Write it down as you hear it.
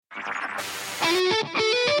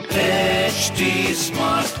HT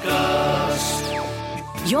Smartcast.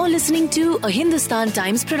 You're listening to a Hindustan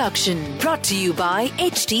Times production brought to you by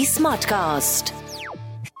HT Smartcast.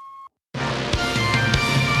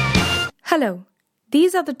 Hello,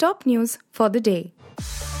 these are the top news for the day.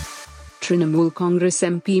 Trinamool Congress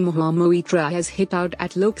MP Mahua Moitra has hit out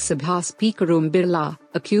at Lok Sabha Speaker Om Birla,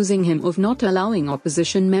 accusing him of not allowing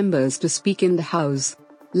opposition members to speak in the House.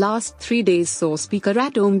 Last 3 days saw Speaker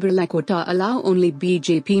at Om Birla quota allow only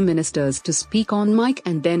BJP ministers to speak on mic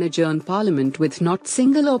and then adjourn Parliament with not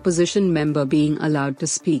single opposition member being allowed to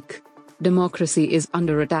speak. Democracy is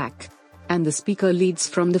under attack. And the Speaker leads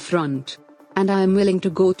from the front. And I am willing to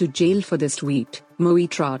go to jail for this tweet,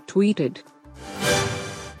 Moitra tweeted.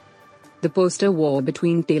 The poster war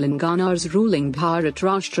between Telangana's ruling Bharat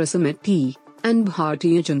Rashtra Samiti and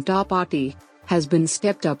Bharatiya Janata Party has been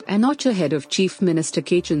stepped up a notch ahead of Chief Minister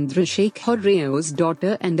K Chandrasekhar Rao's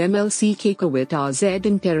daughter and MLC K Kavitha's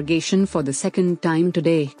interrogation for the second time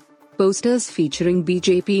today. Posters featuring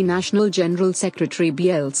BJP National General Secretary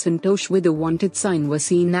BL Santosh with a wanted sign were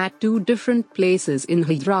seen at two different places in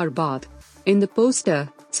Hyderabad. In the poster,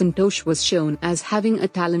 Santosh was shown as having a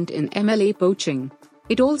talent in MLA poaching.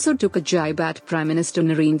 It also took a jibe at Prime Minister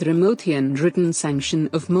Narendra Modi and written sanction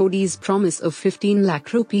of Modi's promise of 15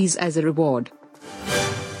 lakh rupees as a reward.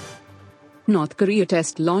 North Korea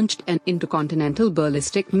test launched an intercontinental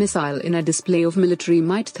ballistic missile in a display of military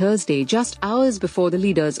might Thursday, just hours before the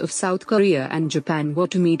leaders of South Korea and Japan were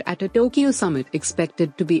to meet at a Tokyo summit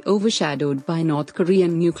expected to be overshadowed by North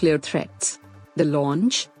Korean nuclear threats. The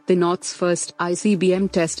launch, the North's first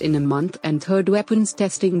ICBM test in a month and third weapons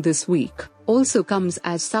testing this week, also comes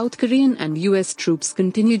as South Korean and US troops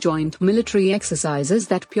continue joint military exercises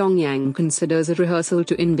that Pyongyang considers a rehearsal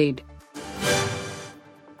to invade.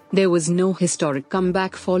 There was no historic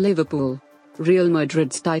comeback for Liverpool. Real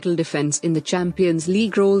Madrid's title defense in the Champions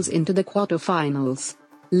League rolls into the quarter-finals.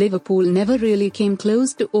 Liverpool never really came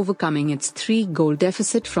close to overcoming its 3-goal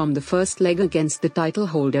deficit from the first leg against the title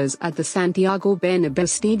holders at the Santiago Bernabeu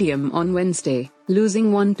Stadium on Wednesday,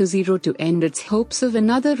 losing 1-0 to end its hopes of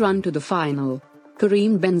another run to the final.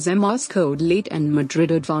 Karim Benzema scored late and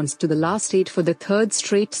Madrid advanced to the last 8 for the third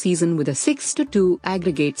straight season with a 6-2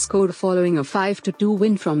 aggregate score following a 5-2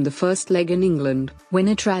 win from the first leg in England, when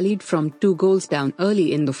it rallied from 2 goals down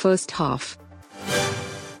early in the first half.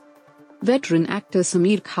 Veteran actor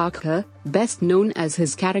Sameer Khakar, best known as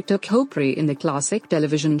his character Khopri in the classic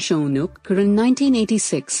television show Nukkar in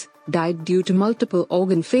 1986, died due to multiple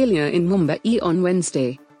organ failure in Mumbai on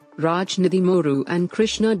Wednesday. Rajnidhi Moru and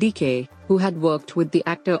Krishna DK, who had worked with the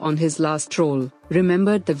actor on his last role,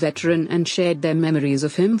 remembered the veteran and shared their memories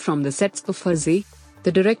of him from the sets of Fuzzy.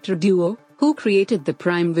 The director duo, who created the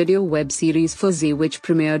Prime Video web series Fuzzy which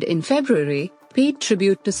premiered in February, paid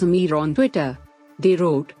tribute to Sameer on Twitter. They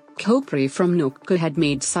wrote, "Khopri from Nukkar had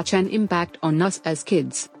made such an impact on us as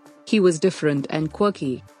kids. He was different and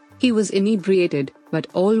quirky. He was inebriated, but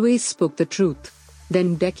always spoke the truth."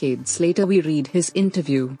 Then decades later we read his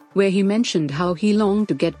interview, where he mentioned how he longed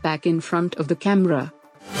to get back in front of the camera.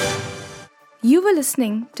 You were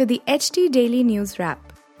listening to the HT Daily News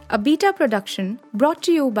Wrap, a beta production brought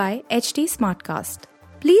to you by HT Smartcast.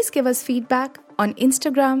 Please give us feedback on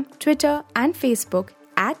Instagram, Twitter and Facebook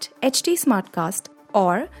at HT Smartcast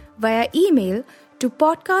or via email to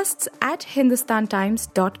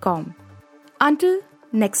podcasts@hindustantimes.com. Until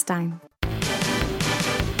next time.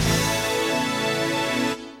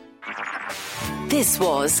 This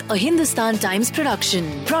was a Hindustan Times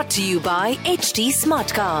production brought to you by HT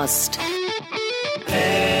Smartcast.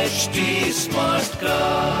 HT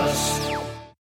Smartcast.